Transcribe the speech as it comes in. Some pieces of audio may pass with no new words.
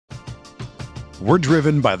We're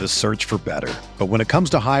driven by the search for better. But when it comes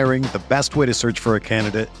to hiring, the best way to search for a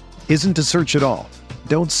candidate isn't to search at all.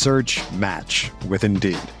 Don't search, match with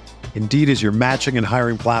Indeed. Indeed is your matching and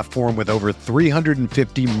hiring platform with over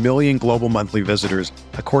 350 million global monthly visitors,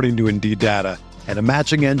 according to Indeed data, and a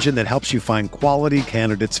matching engine that helps you find quality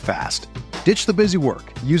candidates fast. Ditch the busy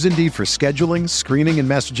work. Use Indeed for scheduling, screening, and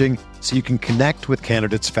messaging so you can connect with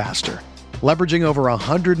candidates faster. Leveraging over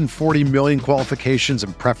 140 million qualifications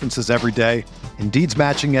and preferences every day, Indeed's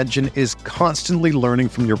matching engine is constantly learning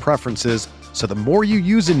from your preferences, so the more you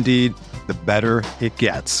use Indeed, the better it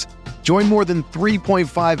gets. Join more than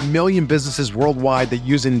 3.5 million businesses worldwide that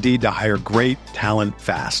use Indeed to hire great talent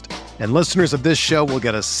fast. And listeners of this show will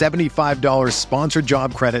get a $75 sponsored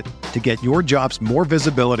job credit to get your jobs more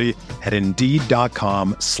visibility at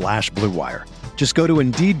Indeed.com/Blue Wire. Just go to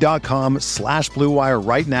Indeed.com/Blue Wire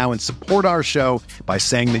right now and support our show by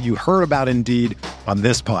saying that you heard about Indeed on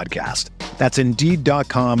this podcast. That's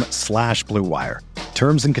Indeed.com/Blue Wire.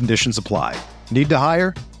 Terms and conditions apply. Need to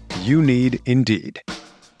hire? You need Indeed.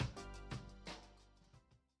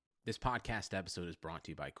 This podcast episode is brought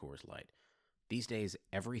to you by Coors Light. These days,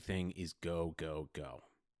 everything is go, go, go.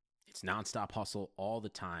 It's nonstop hustle all the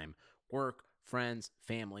time. Work, friends,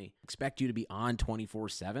 family, expect you to be on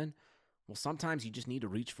 24/7. Well, sometimes you just need to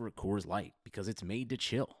reach for a Coors Light because it's made to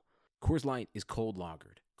chill. Coors Light is cold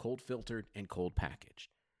lagered, cold filtered, and cold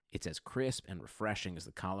packaged. It's as crisp and refreshing as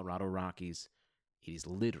the Colorado Rockies. It is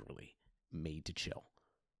literally made to chill.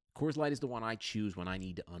 Coors Light is the one I choose when I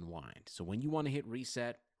need to unwind. So when you want to hit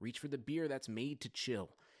reset, reach for the beer that's made to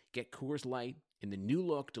chill. Get Coors Light in the new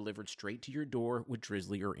look delivered straight to your door with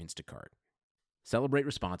Drizzly or Instacart. Celebrate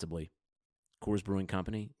responsibly. Coors Brewing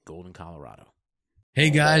Company, Golden, Colorado. Hey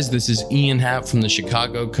guys, this is Ian Happ from the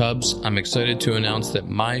Chicago Cubs. I'm excited to announce that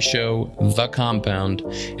my show, The Compound,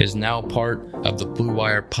 is now part of the Blue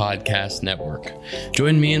Wire Podcast Network.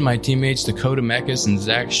 Join me and my teammates Dakota Mekas and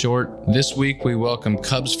Zach Short. This week we welcome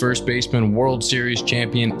Cubs first baseman, World Series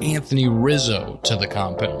champion Anthony Rizzo to The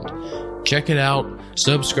Compound. Check it out,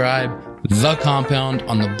 subscribe, The Compound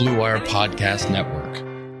on the Blue Wire Podcast Network.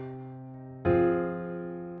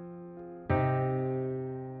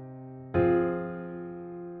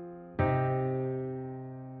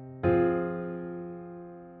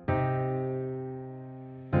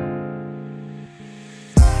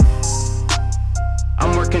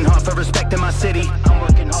 City. I'm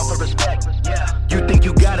working hard for respect. Yeah. You think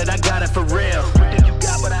you got it, I got it for real. You think you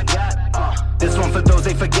got what I got? This one for those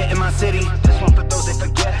they forget in my city. This one for those they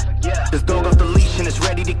forget. Yeah. This dog off the leash and it's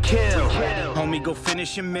ready to kill. Homie, go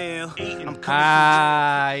finish your meal.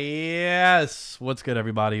 Yes. What's good,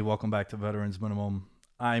 everybody? Welcome back to Veterans Minimum.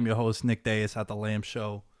 I'm your host, Nick Deus at The Lamb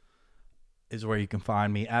Show. Is where you can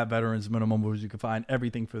find me at Veterans Minimum, where you can find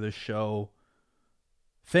everything for this show.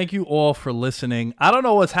 Thank you all for listening. I don't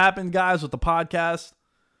know what's happened, guys, with the podcast,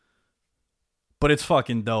 but it's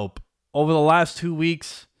fucking dope. Over the last 2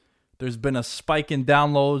 weeks, there's been a spike in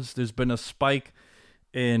downloads. There's been a spike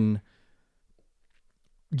in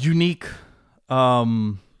unique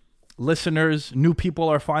listeners. New people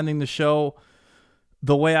are finding the show.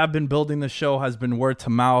 The way I've been building the show has been word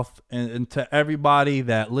to mouth. And to everybody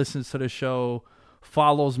that listens to the show,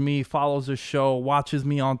 follows me, follows the show, watches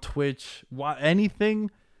me on Twitch,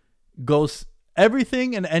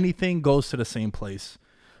 everything and anything goes to the same place.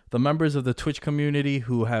 The members of the Twitch community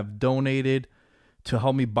who have donated to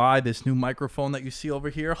help me buy this new microphone that you see over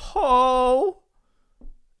here.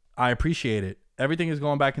 I appreciate it. Everything is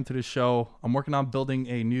going back into the show. I'm working on building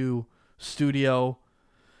a new studio.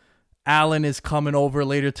 Alan is coming over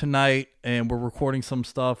later tonight and we're recording some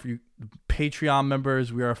stuff. You Patreon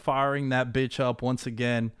members, we are firing that bitch up once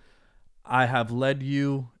again. I have led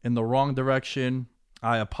you in the wrong direction.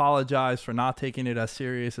 I apologize for not taking it as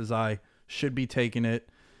serious as I should be taking it.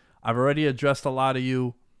 I've already addressed a lot of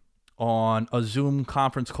you on a Zoom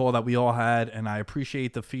conference call that we all had, and I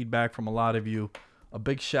appreciate the feedback from a lot of you. A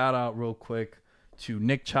big shout out real quick to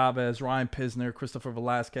Nick Chavez, Ryan Pisner, Christopher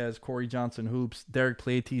Velasquez, Corey Johnson Hoops, Derek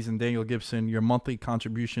Plates, and Daniel Gibson. Your monthly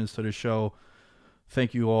contributions to the show.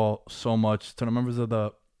 Thank you all so much. To the members of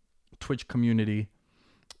the Twitch community,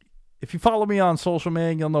 if you follow me on social,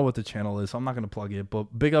 man, you'll know what the channel is. I'm not going to plug it,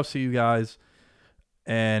 but big ups to you guys.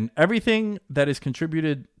 And everything that is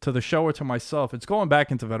contributed to the show or to myself, it's going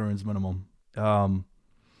back into Veterans Minimum.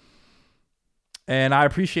 And I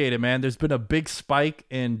appreciate it, man. There's been a big spike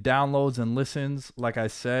in downloads and listens. Like I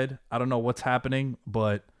said, I don't know what's happening,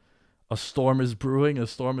 but a storm is brewing. A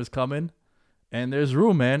storm is coming. And there's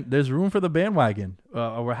room, man. There's room for the bandwagon.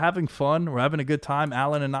 We're having fun. We're having a good time.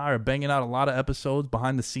 Alan and I are banging out a lot of episodes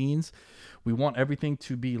behind the scenes. We want everything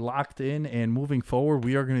to be locked in, and moving forward,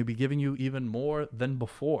 we are going to be giving you even more than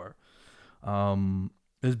before.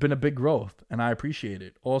 There's been a big growth, and I appreciate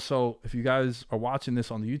it. Also, if you guys are watching this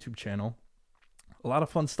on the YouTube channel, a lot of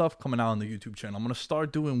fun stuff coming out on the YouTube channel. I'm going to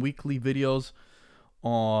start doing weekly videos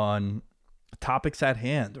on topics at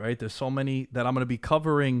hand, right? There's so many that I'm going to be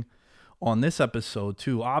covering on this episode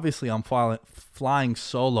too. Obviously, I'm flying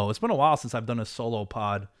solo. It's been a while since I've done a solo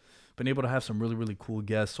pod. Been able to have some really, really cool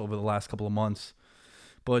guests over the last couple of months.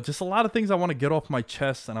 But just a lot of things I want to get off my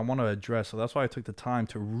chest and I want to address. So that's why I took the time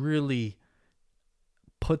to really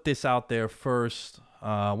put this out there first.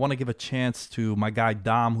 I want to give a chance to my guy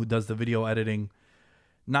Dom, who does the video editing,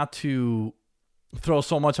 not to throw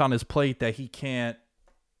so much on his plate that he can't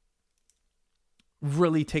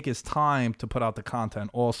really take his time to put out the content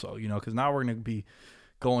also, you know, because now we're going to be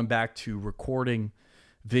going back to recording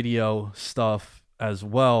video stuff as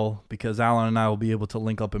well, because Alan and I will be able to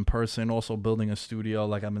link up in person, also building a studio,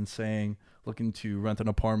 like I've been saying, looking to rent an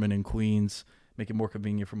apartment in Queens, make it more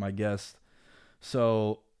convenient for my guests.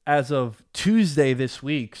 So as of Tuesday this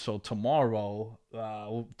week, so tomorrow,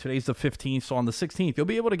 today's the 15th, so on the 16th, you'll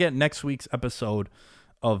be able to get next week's episode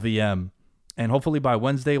of VM. And hopefully by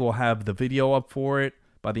Wednesday, we'll have the video up for it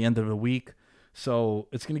by the end of the week. So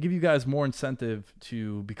it's going to give you guys more incentive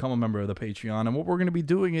to become a member of the Patreon. And what we're going to be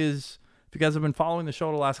doing is, if you guys have been following the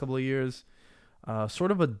show the last couple of years,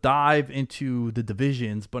 sort of a dive into the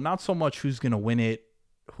divisions, but not so much who's going to win it,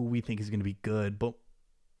 who we think is going to be good, but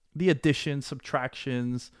the additions,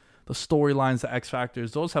 subtractions, the storylines, the X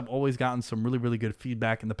factors, those have always gotten some really, really good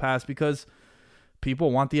feedback in the past because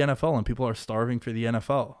people want the NFL and people are starving for the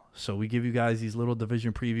NFL. So we give you guys these little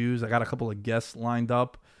division previews. I got a couple of guests lined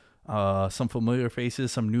up, some familiar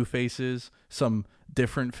faces, some new faces, some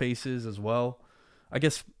different faces as well. I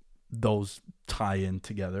guess those tie in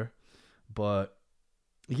together. But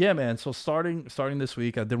yeah, man. So starting this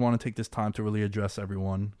week, I did want to take this time to really address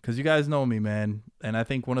everyone because you guys know me, man. And I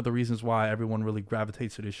think one of the reasons why everyone really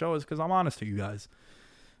gravitates to this show is because I'm honest to you guys.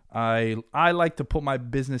 I like to put my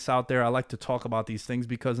business out there. I like to talk about these things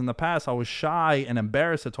because in the past I was shy and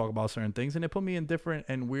embarrassed to talk about certain things, and it put me in different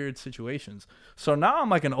and weird situations. So now I'm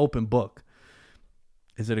like an open book.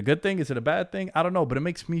 Is it a good thing? Is it a bad thing? I don't know, but it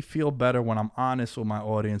makes me feel better when I'm honest with my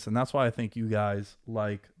audience, and that's why I think you guys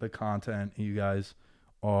like the content and you guys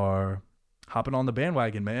are hopping on the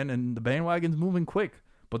bandwagon, man. And the bandwagon's moving quick,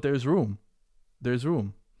 but there's room. There's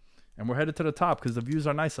room. And we're headed to the top because the views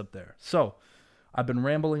are nice up there. So I've been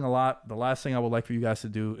rambling a lot. The last thing I would like for you guys to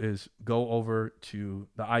do is go over to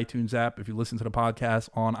the iTunes app. If you listen to the podcast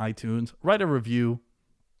on iTunes, write a review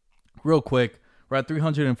real quick. We're at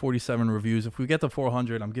 347 reviews. If we get to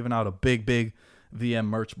 400, I'm giving out a big, big VM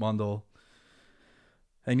merch bundle.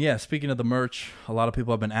 And yeah, speaking of the merch, a lot of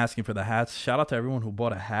people have been asking for the hats. Shout out to everyone who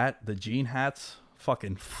bought a hat. The Gene hats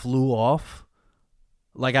fucking flew off.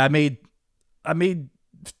 Like I made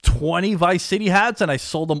 20 Vice City hats and I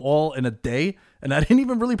sold them all in a day. And I didn't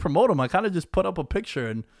even really promote them. I kind of just put up a picture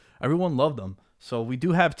and everyone loved them. So we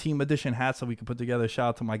do have team edition hats that we can put together. Shout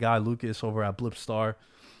out to my guy Lucas over at Blipstar.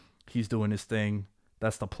 He's doing his thing.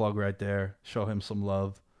 That's the plug right there. Show him some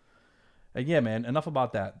love. And yeah, man, enough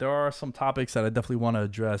about that. There are some topics that I definitely want to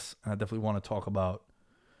address and I definitely want to talk about.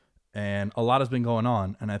 And a lot has been going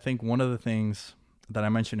on. And I think one of the things that I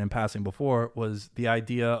mentioned in passing before was the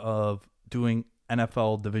idea of doing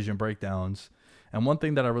NFL division breakdowns. And one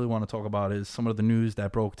thing that I really want to talk about is some of the news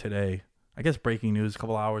that broke today. I guess breaking news a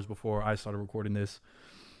couple hours before I started recording this.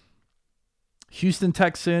 Houston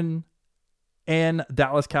Texan and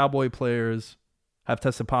Dallas Cowboy players have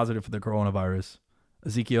tested positive for the coronavirus.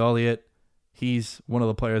 Ezekiel Elliott, he's one of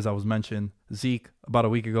the players that was mentioned. Zeke, about a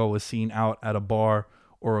week ago, was seen out at a bar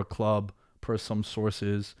or a club per some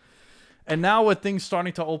sources. And now with things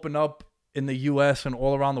starting to open up in the U.S. and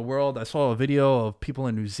all around the world, I saw a video of people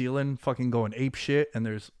in New Zealand fucking going ape shit, and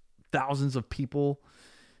there's thousands of people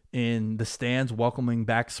in the stands welcoming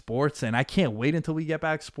back sports. And I can't wait until we get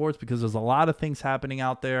back sports because there's a lot of things happening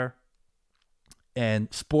out there.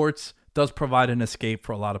 And sports does provide an escape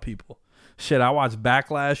for a lot of people. Shit, I watched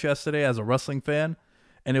Backlash yesterday as a wrestling fan,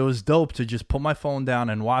 and it was dope to just put my phone down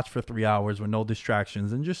and watch for 3 hours with no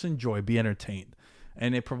distractions and just enjoy, be entertained.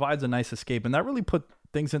 And it provides a nice escape. And that really put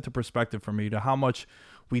things into perspective for me to how much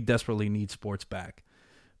we desperately need sports back.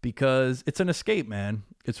 Because it's an escape, man.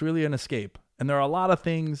 It's really an escape. And there are a lot of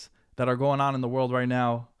things that are going on in the world right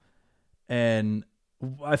now. And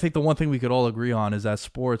I think the one thing we could all agree on is that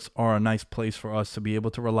sports are a nice place for us to be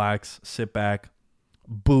able to relax, sit back,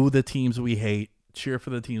 boo the teams we hate, cheer for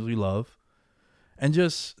the teams we love. and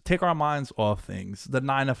just take our minds off things. The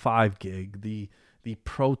 9-to-5 gig, the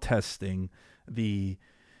protesting, the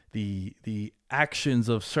actions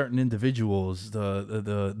of certain individuals,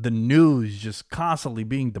 the news just constantly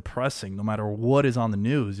being depressing no matter what is on the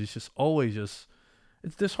news. It's just always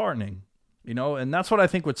it's disheartening, you know? And that's what I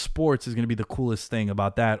think with sports is going to be the coolest thing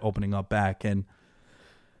about that opening up back. And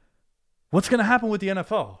what's going to happen with the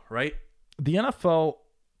NFL, right? The NFL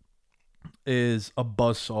is a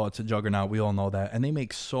buzzsaw. It's a juggernaut. We all know that. And they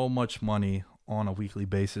make so much money on a weekly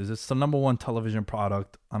basis. It's the number one television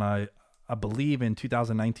product. And I believe in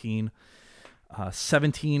 2019,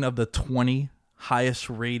 17 of the 20 highest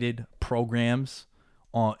rated programs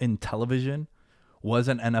in television was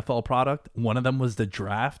an NFL product. One of them was the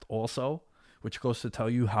draft also, which goes to tell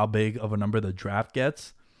you how big of a number the draft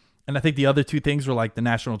gets. And I think the other two things were like the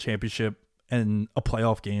national championship and a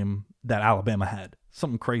playoff game that Alabama had.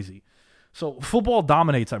 Something crazy. So football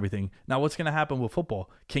dominates everything. Now, what's going to happen with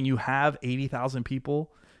football? Can you have 80,000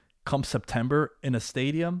 people come September in a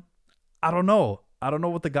stadium? I don't know. I don't know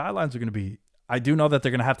what the guidelines are going to be. I do know that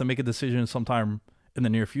they're going to have to make a decision sometime in the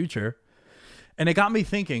near future. And it got me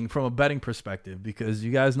thinking from a betting perspective, because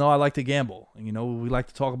you guys know I like to gamble. And you know, we like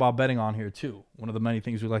to talk about betting on here too. One of the many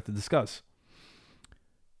things we like to discuss.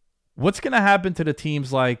 What's going to happen to the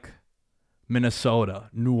teams like Minnesota,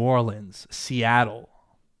 New Orleans, Seattle,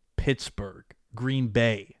 Pittsburgh, Green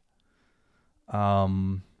Bay?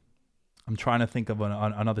 I'm trying to think of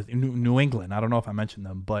another New England. I don't know if I mentioned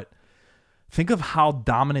them, but think of how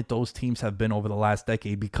dominant those teams have been over the last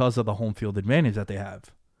decade because of the home field advantage that they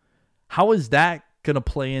have. How is that going to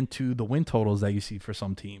play into the win totals that you see for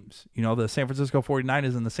some teams? You know, the San Francisco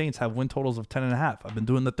 49ers and the Saints have win totals of 10.5. I've been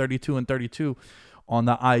doing the 32 and 32 on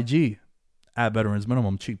the IG at Veterans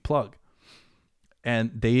Minimum, cheap plug.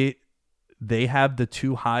 And they have the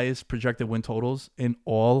two highest projected win totals in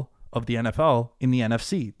all of the NFL in the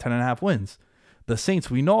NFC, 10.5 wins. The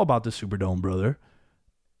Saints, we know about the Superdome, brother.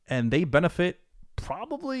 And they benefit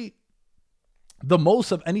probably the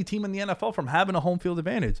most of any team in the NFL from having a home field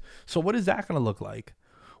advantage. So what is that going to look like?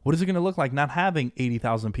 What is it going to look like not having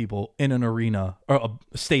 80,000 people in an arena, or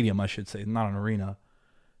a stadium, I should say, not an arena?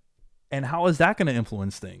 And how is that going to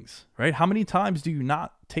influence things, right? How many times do you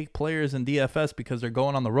not take players in DFS because they're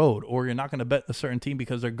going on the road, or you're not going to bet a certain team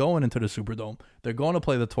because they're going into the Superdome? They're going to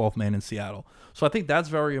play the 12th man in Seattle. So I think that's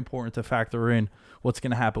very important to factor in what's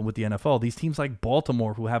going to happen with the NFL. These teams like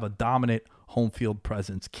Baltimore, who have a dominant home field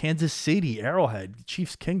presence, Kansas City, Arrowhead,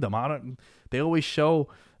 Chiefs Kingdom. They always show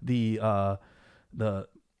the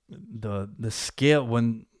scale,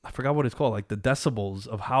 when I forgot what it's called, like the decibels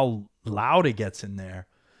of how loud it gets in there.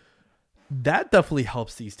 That definitely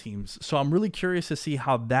helps these teams. So I'm really curious to see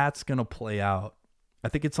how that's going to play out. I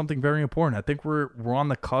think it's something very important. I think we're on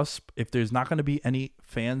the cusp. If there's not going to be any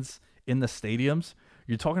fans in the stadiums,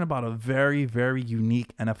 you're talking about a very, very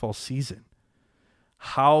unique NFL season.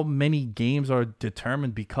 How many games are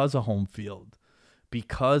determined because of home field,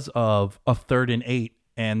 because of a 3rd and 8,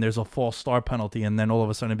 and there's a false start penalty, and then all of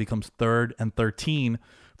a sudden it becomes 3rd and 13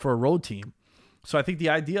 for a road team. So I think the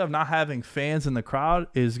idea of not having fans in the crowd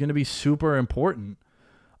is going to be super important.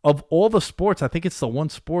 Of all the sports, I think it's the one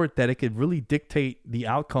sport that it could really dictate the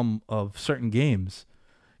outcome of certain games.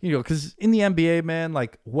 You know, because in the NBA, man,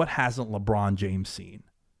 like, what hasn't LeBron James seen?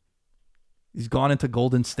 He's gone into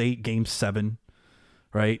Golden State Game 7,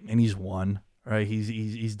 right? And he's won, right?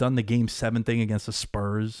 He's done the Game 7 thing against the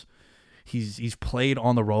Spurs. He's played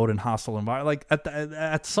on the road in hostile environment. Like,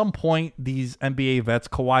 at some point, these NBA vets,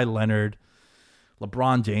 Kawhi Leonard,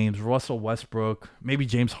 LeBron James, Russell Westbrook, maybe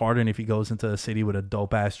James Harden if he goes into a city with a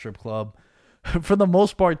dope-ass strip club. For the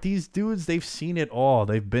most part, these dudes, they've seen it all.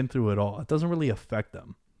 They've been through it all. It doesn't really affect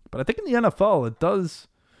them. But I think in the NFL, it does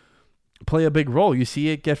play a big role. You see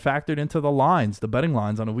it get factored into the lines, the betting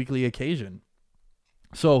lines on a weekly occasion.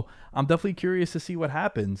 So I'm definitely curious to see what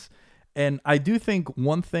happens. And I do think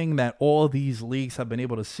one thing that all these leagues have been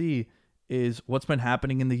able to see is what's been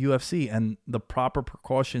happening in the UFC and the proper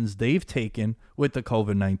precautions they've taken with the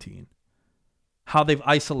COVID-19. How they've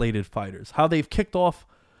isolated fighters, how they've kicked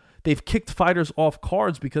fighters off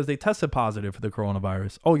cards because they tested positive for the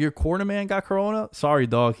coronavirus. Oh, your corner man got corona? Sorry,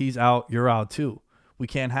 dog, he's out. You're out too. We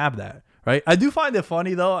can't have that, right? I do find it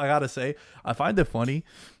funny, though. I got to say, I find it funny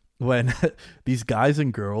when these guys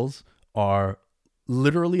and girls are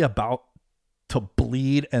literally about to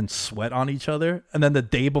bleed and sweat on each other, and then the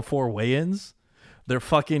day before weigh-ins, they're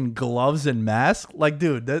fucking gloves and mask. Like,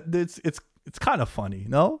 dude, it's kind of funny,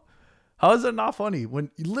 no? How is it not funny when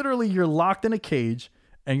literally you're locked in a cage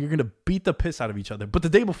and you're gonna beat the piss out of each other? But the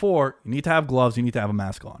day before, you need to have gloves, you need to have a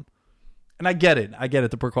mask on, And I get it.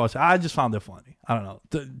 The precaution. I just found it funny. I don't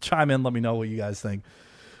know. Chime in. Let me know what you guys think.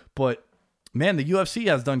 But, man, the UFC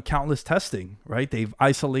has done countless testing, right? They've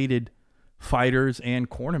isolated fighters and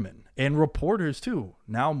cornermen and reporters, too.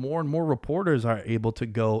 Now more and more reporters are able to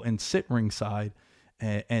go and sit ringside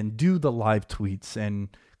and do the live tweets and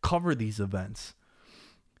cover these events.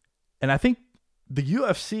 And I think the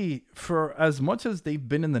UFC, for as much as they've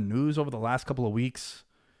been in the news over the last couple of weeks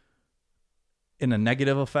in a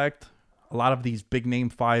negative effect, a lot of these big name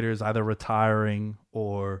fighters either retiring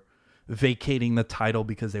or vacating the title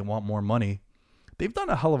because they want more money, they've done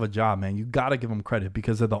a hell of a job, man. You got to give them credit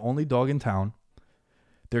because they're the only dog in town.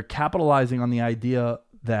 They're capitalizing on the idea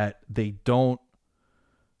that they don't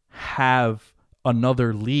have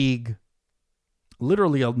another league,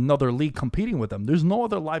 literally another league competing with them. There's no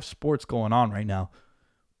other live sports going on right now.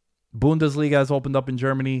 Bundesliga has opened up in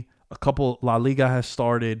Germany. A couple, La Liga has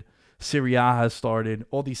started. Serie A has started.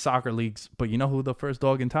 All these soccer leagues. But you know who the first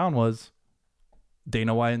dog in town was?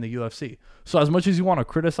 Dana White and the UFC. So as much as you want to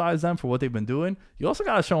criticize them for what they've been doing, you also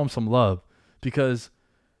got to show them some love because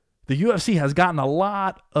the UFC has gotten a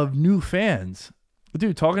lot of new fans.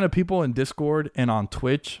 Dude, talking to people in Discord and on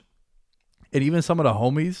Twitch, and even some of the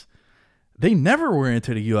homies, they never were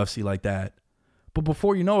into the UFC like that. But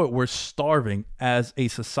before you know it, we're starving. As a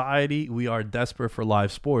society, we are desperate for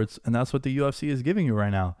live sports, and that's what the UFC is giving you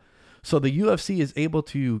right now. So the UFC is able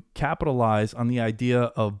to capitalize on the idea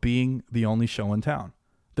of being the only show in town.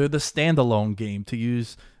 They're the standalone game, to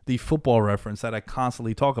use the football reference that I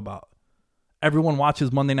constantly talk about. Everyone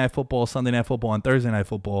watches Monday Night Football, Sunday Night Football, and Thursday Night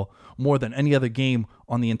Football more than any other game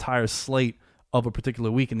on the entire slate of a particular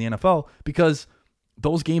week in the NFL because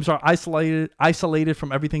those games are isolated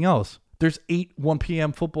from everything else. There's 8 1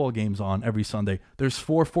 p.m. football games on every Sunday. There's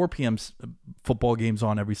 4 p.m. football games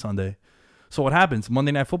on every Sunday. So what happens?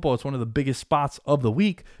 Monday Night Football is one of the biggest spots of the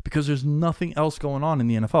week because there's nothing else going on in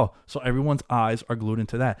the NFL. So everyone's eyes are glued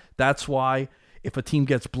into that. That's why if a team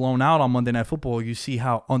gets blown out on Monday Night Football, you see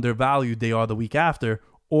how undervalued they are the week after.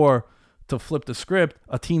 Or to flip the script,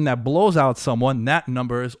 a team that blows out someone, that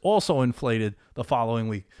number is also inflated the following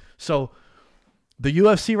week. So the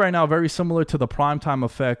UFC right now, very similar to the primetime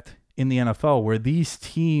effect in the NFL, where these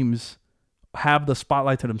teams have the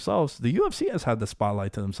spotlight to themselves. The UFC has had the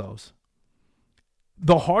spotlight to themselves.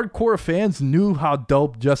 The hardcore fans knew how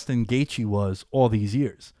dope Justin Gaethje was all these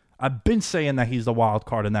years. I've been saying that he's the wild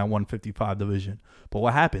card in that 155 division. But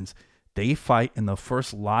what happens? They fight in the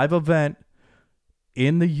first live event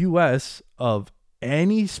in the U.S. of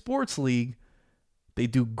any sports league. They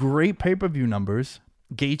do great pay-per-view numbers.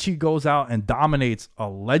 Gaethje goes out and dominates a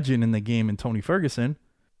legend in the game in Tony Ferguson.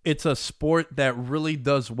 It's a sport that really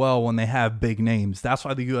does well when they have big names. That's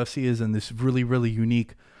why the UFC is in this really, really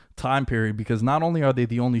unique time period, because not only are they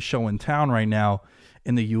the only show in town right now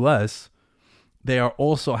in the U.S., they are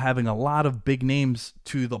also having a lot of big names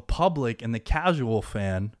to the public and the casual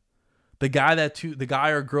fan. The guy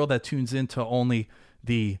or girl that tunes into only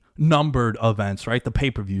the numbered events, right? The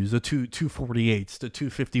pay-per-views, the 248s, the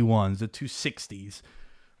 251s, the 260s.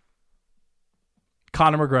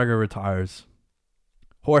 Conor McGregor retires.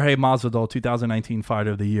 Jorge Masvidal, 2019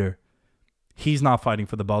 Fighter of the Year. He's not fighting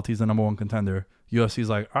for the belt. He's the number one contender. UFC's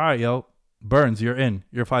like, all right, yo, Burns, you're in.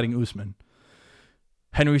 You're fighting Usman.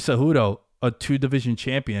 Henry Cejudo, a 2-division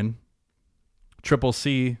champion. Triple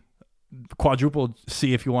C, quadruple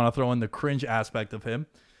C if you want to throw in the cringe aspect of him.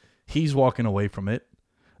 He's walking away from it.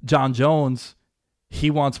 John Jones,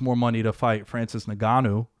 he wants more money to fight Francis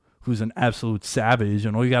Ngannou, who's an absolute savage.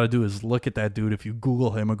 And all you got to do is look at that dude. If you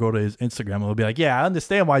Google him or go to his Instagram, it'll be like, yeah, I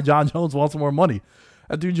understand why John Jones wants more money.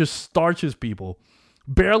 That dude just starches people,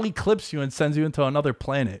 barely clips you and sends you into another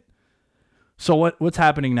planet. So what's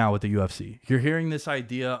happening now with the UFC? You're hearing this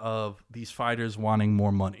idea of these fighters wanting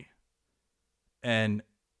more money. And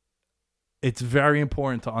it's very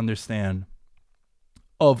important to understand,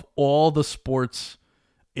 of all the sports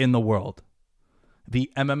in the world,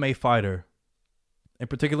 the MMA fighter, in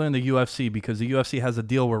particular in the UFC, because the UFC has a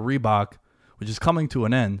deal with Reebok, which is coming to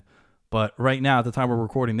an end. But right now, at the time we're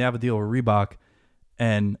recording, they have a deal with Reebok,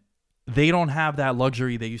 and they don't have that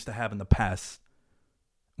luxury they used to have in the past.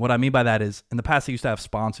 What I mean by that is, in the past, they used to have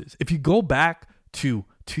sponsors. If you go back to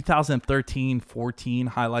 2013-14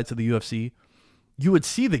 highlights of the UFC, you would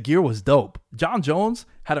see the gear was dope. John Jones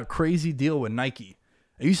had a crazy deal with Nike.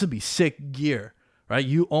 It used to be sick gear, right?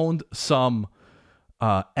 You owned some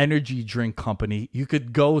energy drink company. You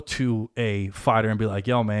could go to a fighter and be like,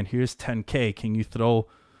 yo, man, here's $10K. Can you throw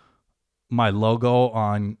my logo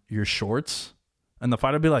on your shorts? And the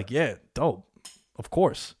fighter would be like, yeah, dope. Of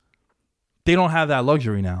course. They don't have that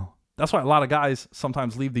luxury now. That's why a lot of guys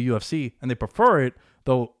sometimes leave the UFC, and they prefer it,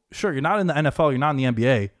 though sure, you're not in the NFL, you're not in the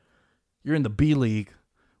NBA, you're in the B League,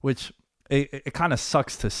 which it kind of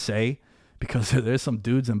sucks to say because there's some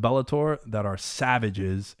dudes in Bellator that are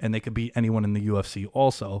savages and they could beat anyone in the UFC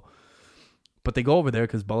also. But they go over there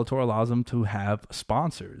because Bellator allows them to have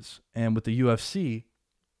sponsors. And with the UFC,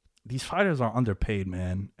 these fighters are underpaid,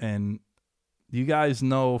 man. And you guys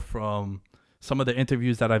know from some of the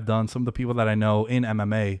interviews that I've done, some of the people that I know in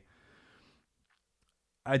MMA,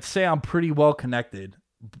 I'd say I'm pretty well connected,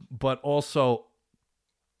 but also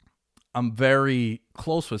I'm very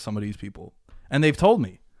close with some of these people. And they've told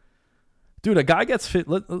me, dude, a guy gets fit.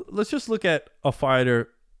 Let's just look at a fighter.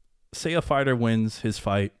 Say a fighter wins his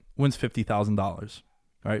fight, wins $50,000,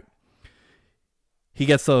 right? He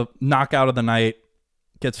gets the knockout of the night,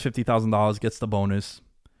 gets $50,000, gets the bonus.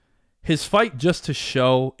 His fight just to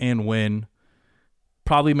show and win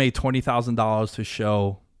probably made $20,000 to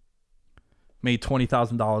show, made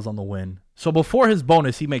 $20,000 on the win. So before his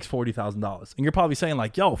bonus, he makes $40,000. And you're probably saying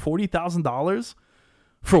like, yo, $40,000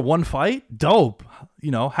 for one fight? Dope.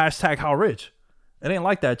 You know, hashtag how rich. It ain't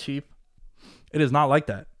like that, Chief. It is not like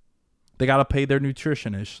that. They got to pay their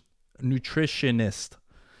nutritionist.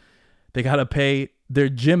 They got to pay their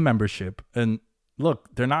gym membership. And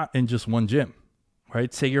look, they're not in just one gym,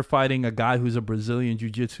 right? Say you're fighting a guy who's a Brazilian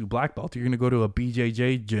Jiu-Jitsu black belt. You're going to go to a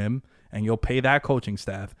BJJ gym and you'll pay that coaching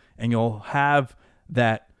staff and you'll have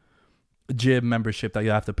that gym membership that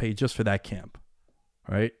you have to pay just for that camp,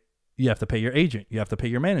 right? You have to pay your agent. You have to pay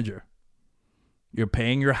your manager. You're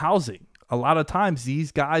paying your housing. A lot of times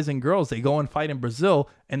these guys and girls, they go and fight in Brazil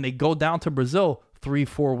and they go down to Brazil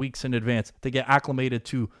 3-4 weeks in advance. They get acclimated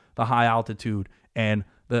to the high altitude and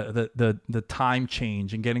the time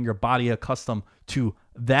change and getting your body accustomed to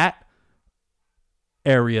that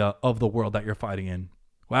area of the world that you're fighting in.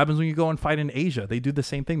 What happens when you go and fight in Asia? They do the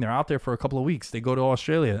same thing. They're out there for a couple of weeks. They go to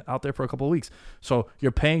Australia, out there for a couple of weeks. So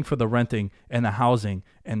you're paying for the renting and the housing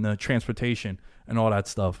and the transportation and all that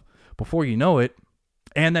stuff. Before you know it,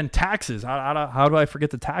 and then taxes. How do I forget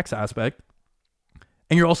the tax aspect?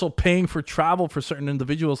 And you're also paying for travel for certain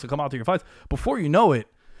individuals to come out to your fights. Before you know it,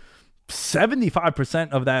 75%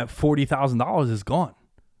 of that $40,000 is gone.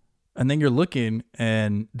 And then you're looking,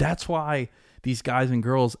 and that's why these guys and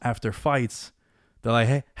girls after fights, they're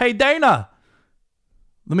like, hey Dana,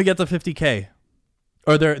 let me get the $50K.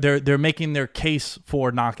 Or they're making their case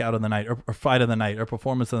for knockout of the night or fight of the night or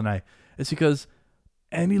performance of the night. It's because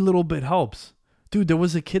any little bit helps. Dude, there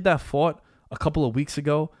was a kid that fought a couple of weeks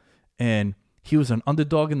ago, and he was an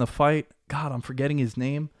underdog in the fight. God, I'm forgetting his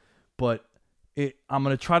name, but I'm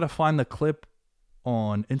going to try to find the clip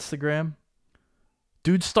on Instagram.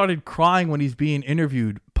 Dude started crying when he's being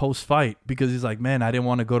interviewed post-fight because he's like, man, I didn't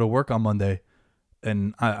want to go to work on Monday,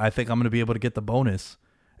 and I think I'm going to be able to get the bonus.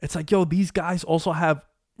 It's like, yo, these guys also have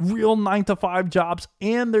real 9-to-5 jobs,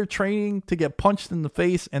 and they're training to get punched in the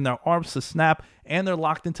face and their arms to snap, and they're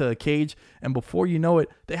locked into a cage, and before you know it,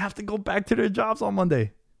 they have to go back to their jobs on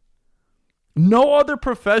Monday. No other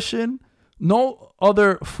profession, no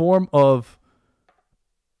other form of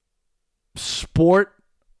sport,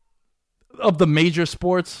 of the major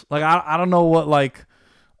sports. Like, I don't know what, like,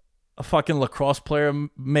 a fucking lacrosse player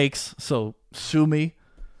makes, so sue me.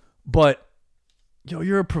 But, yo,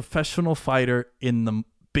 you're a professional fighter in the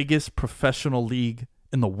biggest professional league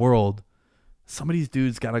in the world. Some of these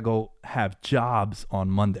dudes got to go have jobs on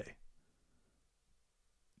Monday.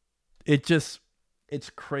 It's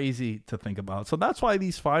crazy to think about. So that's why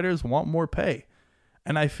these fighters want more pay.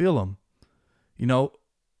 And I feel them. You know,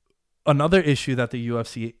 another issue that the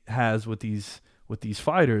UFC has with these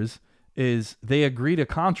fighters is they agree to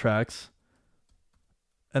contracts,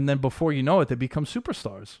 and then before you know it, they become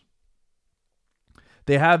superstars.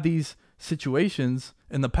 They have these situations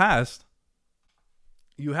in the past.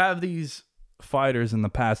 You have these fighters in the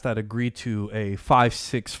past that agree to a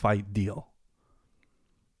 5-6 fight deal.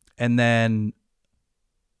 And then,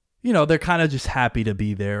 you know, they're kind of just happy to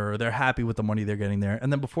be there, or they're happy with the money they're getting there.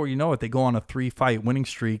 And then before you know it, they go on a 3-fight winning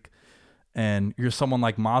streak, and you're someone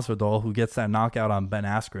like Masvidal who gets that knockout on Ben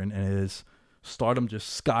Askren, and his stardom just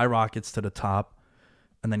skyrockets to the top.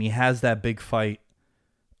 And then he has that big fight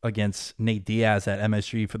against Nate Diaz at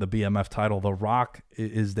MSG for the BMF title. The Rock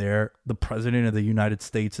is there. The president of the United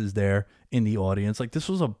States is there in the audience. Like, this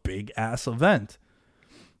was a big ass event.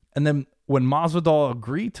 And then when Masvidal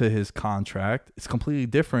agreed to his contract, it's completely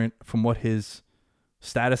different from what his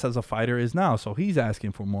status as a fighter is now. So he's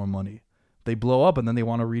asking for more money. They blow up and then they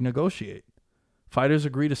want to renegotiate. Fighters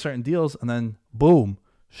agree to certain deals and then boom,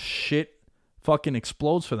 shit fucking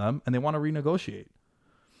explodes for them and they want to renegotiate.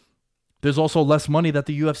 There's also less money that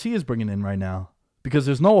the UFC is bringing in right now because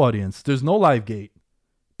there's no audience. There's no live gate.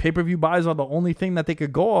 Pay-per-view buys are the only thing that they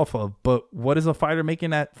could go off of. But what is a fighter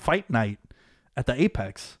making at fight night at the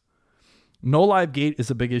Apex? No live gate is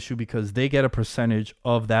a big issue because they get a percentage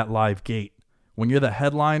of that live gate. When you're the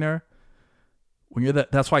headliner,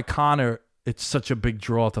 that's why Conor, it's such a big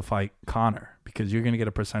draw to fight Conor, because you're going to get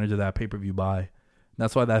a percentage of that pay-per-view buy. And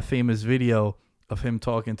that's why that famous video of him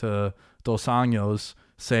talking to Dos Anjos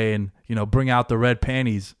saying, bring out the red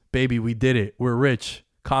panties. Baby, we did it. We're rich.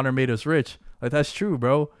 Conor made us rich. Like, that's true,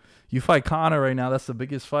 bro. You fight Conor right now, that's the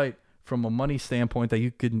biggest fight from a money standpoint that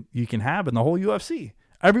you can have in the whole UFC.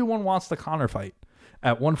 Everyone wants the Conor fight.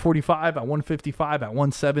 At 145, at 155, at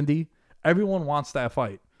 170, everyone wants that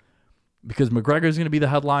fight. Because McGregor's going to be the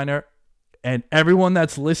headliner. And everyone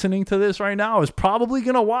that's listening to this right now is probably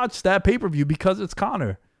going to watch that pay-per-view because it's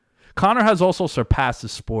Conor. Conor has also surpassed the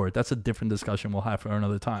sport. That's a different discussion we'll have for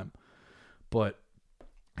another time. But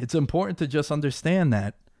it's important to just understand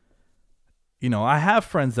that, I have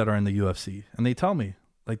friends that are in the UFC. And they tell me,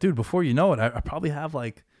 like, dude, before you know it, I probably have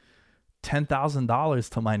like $10,000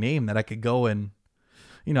 to my name that I could go and,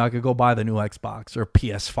 I could go buy the new Xbox or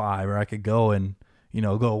PS5, or I could go and,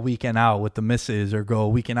 go a weekend out with the missus or go a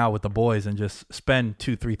weekend out with the boys and just spend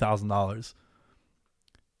 $2,000-$3,000.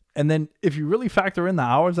 And then if you really factor in the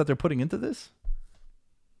hours that they're putting into this,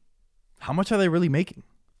 how much are they really making?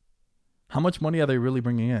 How much money are they really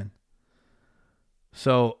bringing in?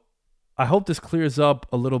 So I hope this clears up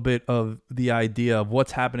a little bit of the idea of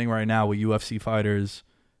what's happening right now with UFC fighters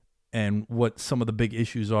and what some of the big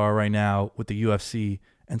issues are right now with the UFC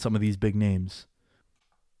and some of these big names.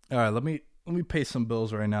 All right, let me pay some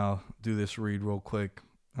bills right now, do this read real quick,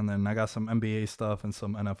 and then I got some NBA stuff and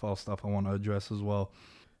some NFL stuff I want to address as well.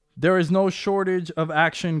 There is no shortage of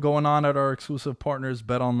action going on at our exclusive partners,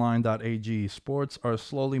 betonline.ag. Sports are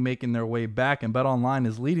slowly making their way back, and BetOnline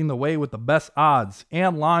is leading the way with the best odds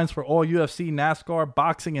and lines for all UFC, NASCAR,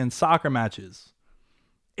 boxing, and soccer matches.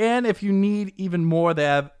 And if you need even more, they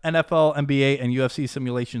have NFL, NBA, and UFC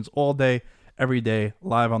simulations all day, every day,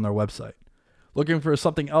 live on their website. Looking for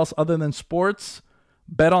something else other than sports?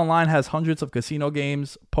 BetOnline has hundreds of casino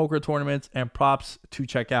games, poker tournaments, and props to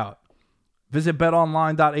check out. Visit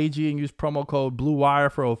betonline.ag and use promo code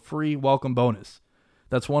BlueWire for a free welcome bonus.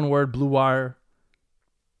 That's one word, BlueWire.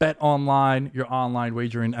 BetOnline, your online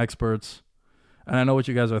wagering experts. And I know what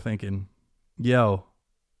you guys are thinking. Yo,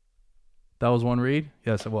 that was one read?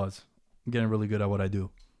 Yes, it was. I'm getting really good at what I do.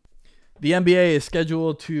 The NBA is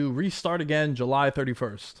scheduled to restart again July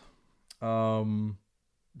 31st.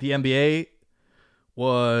 The NBA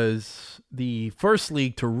was the first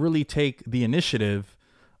league to really take the initiative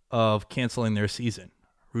of canceling their season.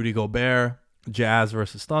 Rudy Gobert, Jazz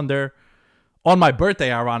versus Thunder. On my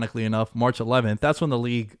birthday, ironically enough, March 11th, that's when the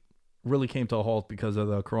league really came to a halt because of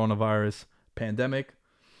the coronavirus pandemic.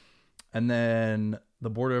 And then the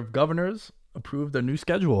Board of Governors approved a new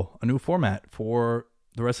schedule, a new format for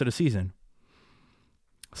the rest of the season.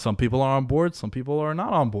 Some people are on board, some people are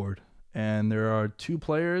not on board. And there are two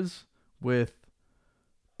players with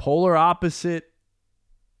polar opposite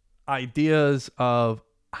ideas of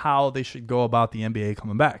how they should go about the NBA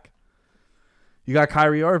coming back. You got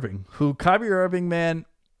Kyrie Irving, man,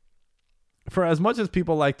 for as much as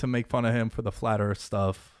people like to make fun of him for the flat earth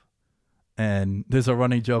stuff, and there's a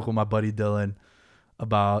running joke with my buddy Dylan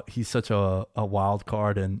about he's such a wild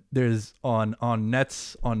card, and there's on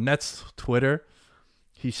Nets Twitter,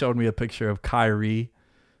 he showed me a picture of Kyrie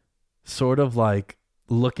sort of like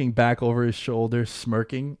looking back over his shoulder,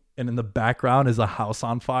 smirking, and in the background is a house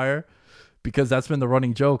on fire. Because that's been the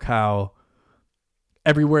running joke, how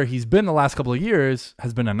everywhere he's been the last couple of years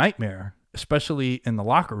has been a nightmare, especially in the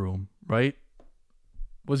locker room, right?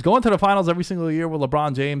 Was going to the finals every single year with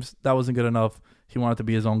LeBron James. That wasn't good enough. He wanted to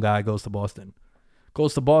be his own guy, goes to Boston.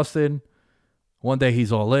 One day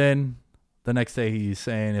he's all in. The next day he's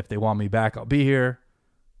saying, if they want me back, I'll be here.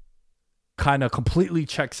 Kind of completely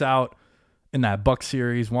checks out in that Bucks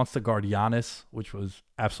series, wants to guard Giannis, which was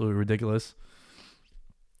absolutely ridiculous.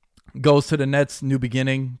 Goes to the Nets, new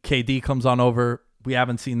beginning. KD comes on over. We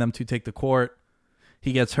haven't seen them two take the court.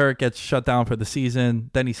 He gets hurt, gets shut down for the season.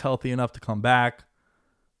 Then he's healthy enough to come back.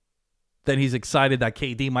 Then he's excited that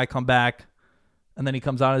KD might come back. And then he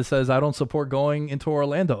comes out and says, I don't support going into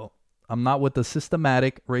Orlando. I'm not with the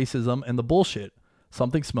systematic racism and the bullshit.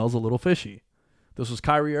 Something smells a little fishy. This was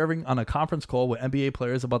Kyrie Irving on a conference call with NBA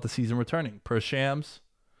players about the season returning, per Shams.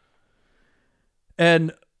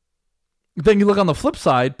 And then you look on the flip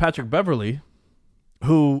side, Patrick Beverley,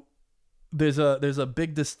 who there's a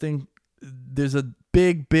big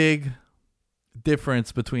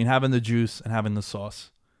difference between having the juice and having the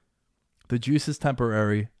sauce. The juice is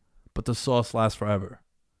temporary, but the sauce lasts forever.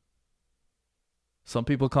 Some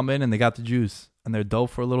people come in and they got the juice and they're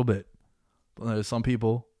dope for a little bit. But there's some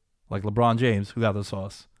people like LeBron James who got the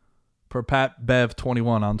sauce. Per Pat Bev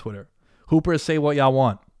 21 on Twitter. Hoopers, say what y'all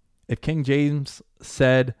want. If King James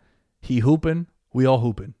said he hooping, we all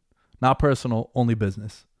hooping. Not personal, only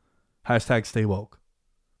business. Hashtag stay woke.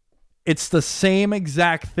 It's the same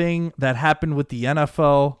exact thing that happened with the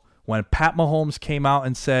NFL when Pat Mahomes came out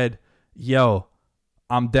and said, yo,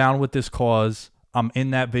 I'm down with this cause. I'm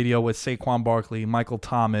in that video with Saquon Barkley, Michael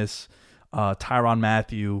Thomas, Tyrann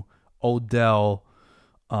Mathieu, Odell,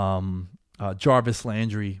 Jarvis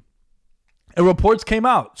Landry. And reports came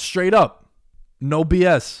out straight up. No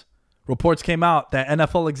BS. Reports came out that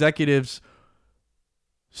NFL executives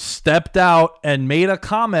stepped out and made a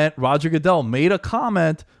comment. Roger Goodell made a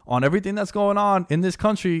comment on everything that's going on in this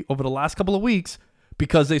country over the last couple of weeks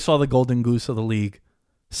because they saw the golden goose of the league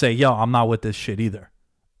say, yo, I'm not with this shit either.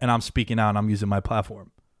 And I'm speaking out and I'm using my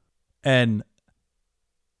platform. And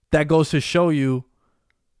that goes to show you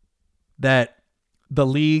that the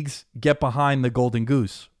leagues get behind the golden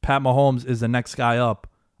goose. Pat Mahomes is the next guy up.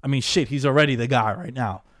 I mean, shit, he's already the guy right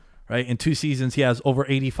now, right? In 2 seasons, he has over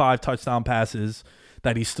 85 touchdown passes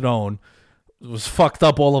that he's thrown. It was fucked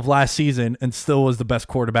up all of last season and still was the best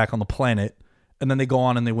quarterback on the planet. And then they go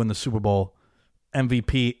on and they win the Super Bowl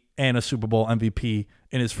MVP and a Super Bowl MVP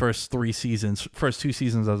in his first 2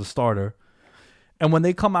 seasons as a starter. And when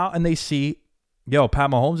they come out and they see, yo, Pat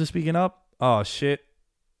Mahomes is speaking up, oh shit,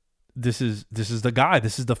 this is the guy.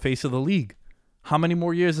 This is the face of the league. How many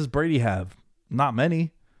more years does Brady have? Not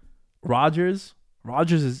many. Rodgers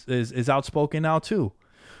is outspoken now too.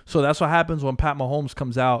 So that's what happens when Pat Mahomes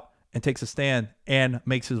comes out and takes a stand and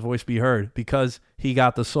makes his voice be heard because he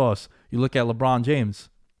got the sauce. You look at LeBron James,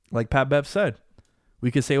 like Pat Bev said, we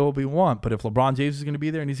can say what we want, but if LeBron James is going to be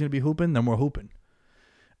there and he's going to be hooping, then we're hooping.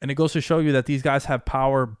 And it goes to show you that these guys have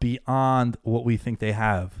power beyond what we think they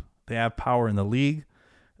have. They have power in the league,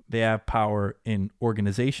 they have power in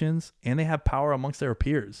organizations, and they have power amongst their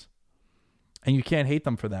peers. And you can't hate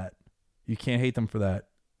them for that. You can't hate them for that.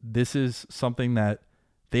 This is something that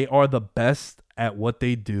they are the best at what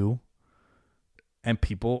they do, and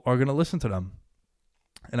people are going to listen to them.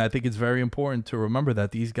 And I think it's very important to remember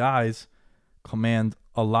that these guys command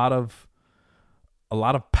a lot of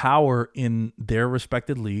power in their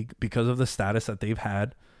respected league because of the status that they've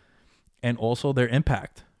had and also their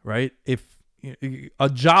impact, right? If a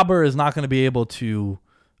jobber is not going to be able to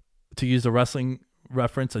use the wrestling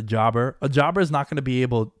reference, a jobber is not going to be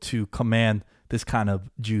able to command this kind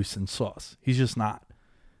of juice and sauce. He's just not.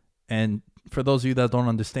 And for those of you that don't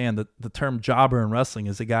understand, the term jobber in wrestling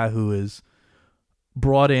is a guy who is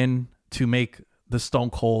brought in to make the Stone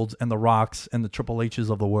Colds and the Rocks and the Triple H's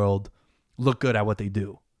of the world look good at what they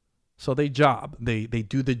do. So they job. They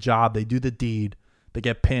do the job. They do the deed. They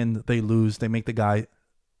get pinned. They lose. They make the guy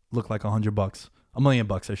look like $100. $1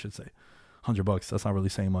 million, I should say. $100. That's not really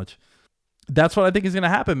saying much. That's what I think is going to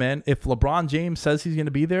happen, man. If LeBron James says he's going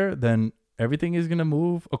to be there, then everything is going to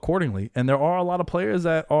move accordingly. And there are a lot of players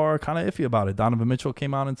that are kind of iffy about it. Donovan Mitchell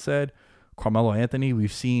came out and said, Carmelo Anthony,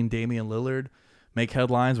 we've seen Damian Lillard make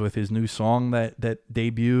headlines with his new song that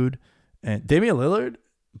debuted. And Damian Lillard,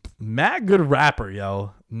 mad good rapper,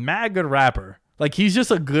 yo. Mad good rapper. Like, he's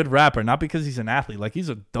just a good rapper, not because he's an athlete. Like, he's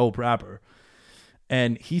a dope rapper.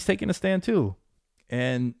 And he's taking a stand too.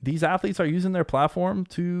 And these athletes are using their platform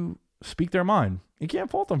to speak their mind. You can't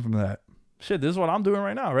fault them from that. Shit, this is what I'm doing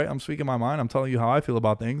right now, right? I'm speaking my mind. I'm telling you how I feel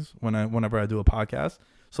about things whenever I do a podcast.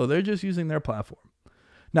 So they're just using their platform.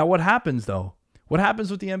 Now, what happens, though? What happens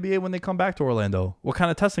with the NBA when they come back to Orlando? What kind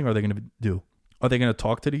of testing are they going to do? Are they going to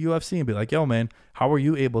talk to the UFC and be like, yo, man, how are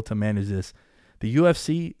you able to manage this? The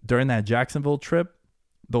UFC, during that Jacksonville trip,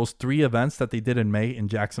 those 3 events that they did in May in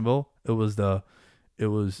Jacksonville, it was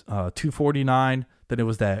 249, then it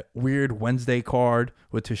was that weird Wednesday card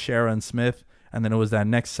with Teixeira and Smith, and then it was that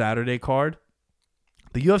next Saturday card.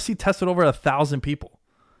 The UFC tested over 1,000 people.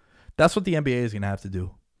 That's what the NBA is going to have to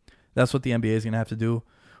do. That's what the NBA is going to have to do.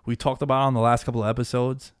 We talked about on the last couple of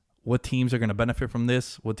episodes what teams are going to benefit from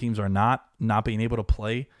this, what teams are not being able to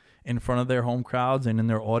play in front of their home crowds and in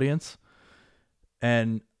their audience.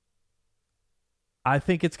 And I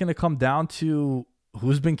think it's going to come down to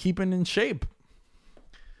who's been keeping in shape.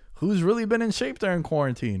 Who's really been in shape during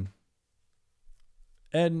quarantine.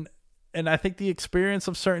 And I think the experience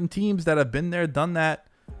of certain teams that have been there, done that,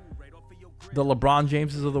 the LeBron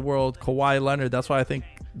Jameses of the world, Kawhi Leonard, that's why I think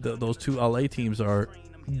those 2 LA teams are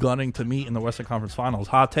gunning to meet in the Western Conference Finals.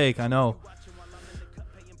 Hot take, I know.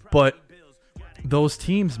 But those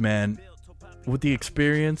teams, man, with the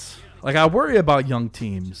experience, like, I worry about young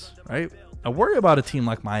teams, right? I worry about a team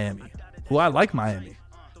like Miami, who I like Miami.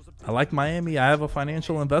 I like Miami. I have a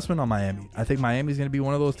financial investment on Miami. I think Miami's going to be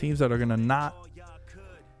one of those teams that are going to not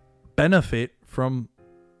benefit from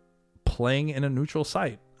playing in a neutral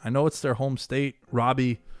site. I know it's their home state.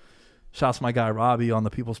 Robbie, shouts my guy Robbie on the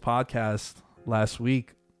People's Podcast last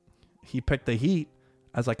week. He picked the Heat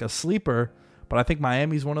as like a sleeper, but I think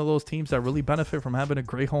Miami's one of those teams that really benefit from having a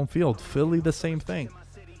great home field. Philly, the same thing.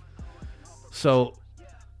 So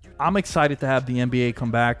I'm excited to have the NBA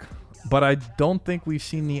come back, but I don't think we've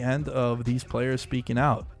seen the end of these players speaking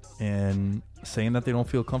out and saying that they don't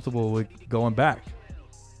feel comfortable with going back.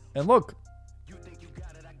 And look,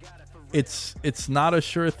 it's not a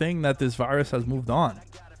sure thing that this virus has moved on.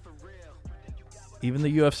 Even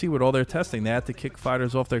the UFC, with all their testing, they had to kick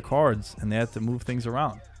fighters off their cards and they had to move things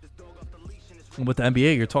around. And with the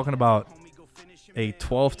NBA, you're talking about a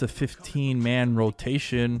 12 to 15 man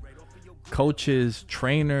rotation, coaches,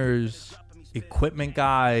 trainers, equipment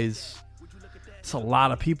guys. It's a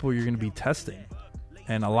lot of people you're going to be testing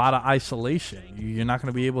and a lot of isolation. You're not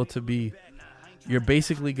going to be able to be, you're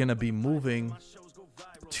basically going to be moving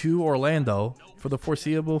to Orlando for the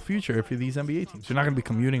foreseeable future if you're these NBA teams. You're not going to be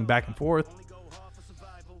commuting back and forth.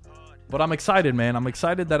 But I'm excited, man. I'm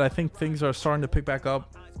excited that I think things are starting to pick back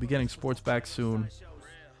up. We'll be getting sports back soon.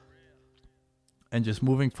 And just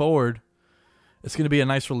moving forward, it's going to be a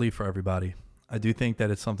nice relief for everybody. I do think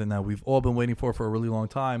that it's something that we've all been waiting for a really long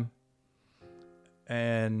time.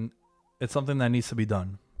 And it's something that needs to be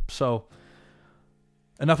done. So,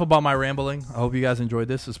 enough about my rambling. I hope you guys enjoyed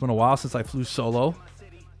this. It's been a while since I flew solo.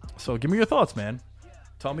 So, give me your thoughts, man.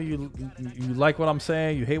 Tell me you like what I'm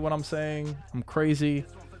saying. You hate what I'm saying. I'm crazy.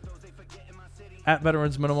 At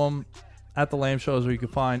Veterans Minimum, at The Lamb Show is where you can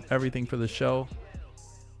find everything for the show.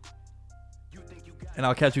 And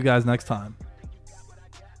I'll catch you guys next time.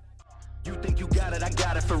 You think you got it, I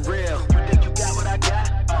got it for real. You think you got what I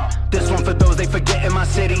got? This one for those they forget in my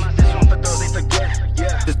city. This one for those they forget.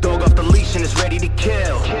 Yeah. This dog off the leash and it's ready to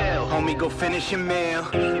kill. Homie, go finish your meal.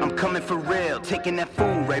 I'm coming for real. Taking that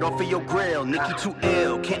food right off of your grill. Nick, you too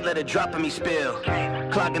ill. Can't let a drop of me spill.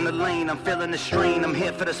 Clogging the lane, I'm feeling the strain. I'm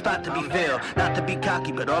here for the spot to be filled. Not to be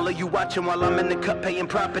cocky, but all of you watching while I'm in the cut paying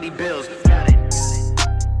property bills.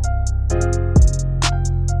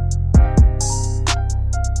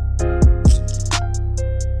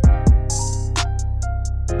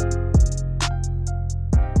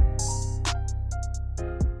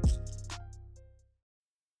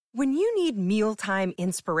 When you need mealtime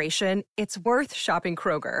inspiration, it's worth shopping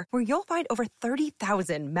Kroger, where you'll find over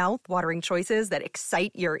 30,000 mouth-watering choices that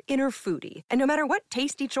excite your inner foodie. And no matter what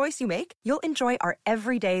tasty choice you make, you'll enjoy our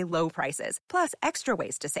everyday low prices, plus extra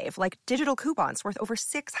ways to save, like digital coupons worth over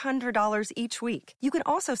 $600 each week. You can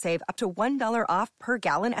also save up to $1 off per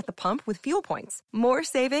gallon at the pump with fuel points. More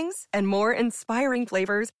savings and more inspiring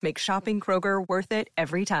flavors make shopping Kroger worth it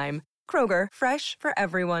every time. Kroger, fresh for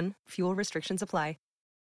everyone. Fuel restrictions apply.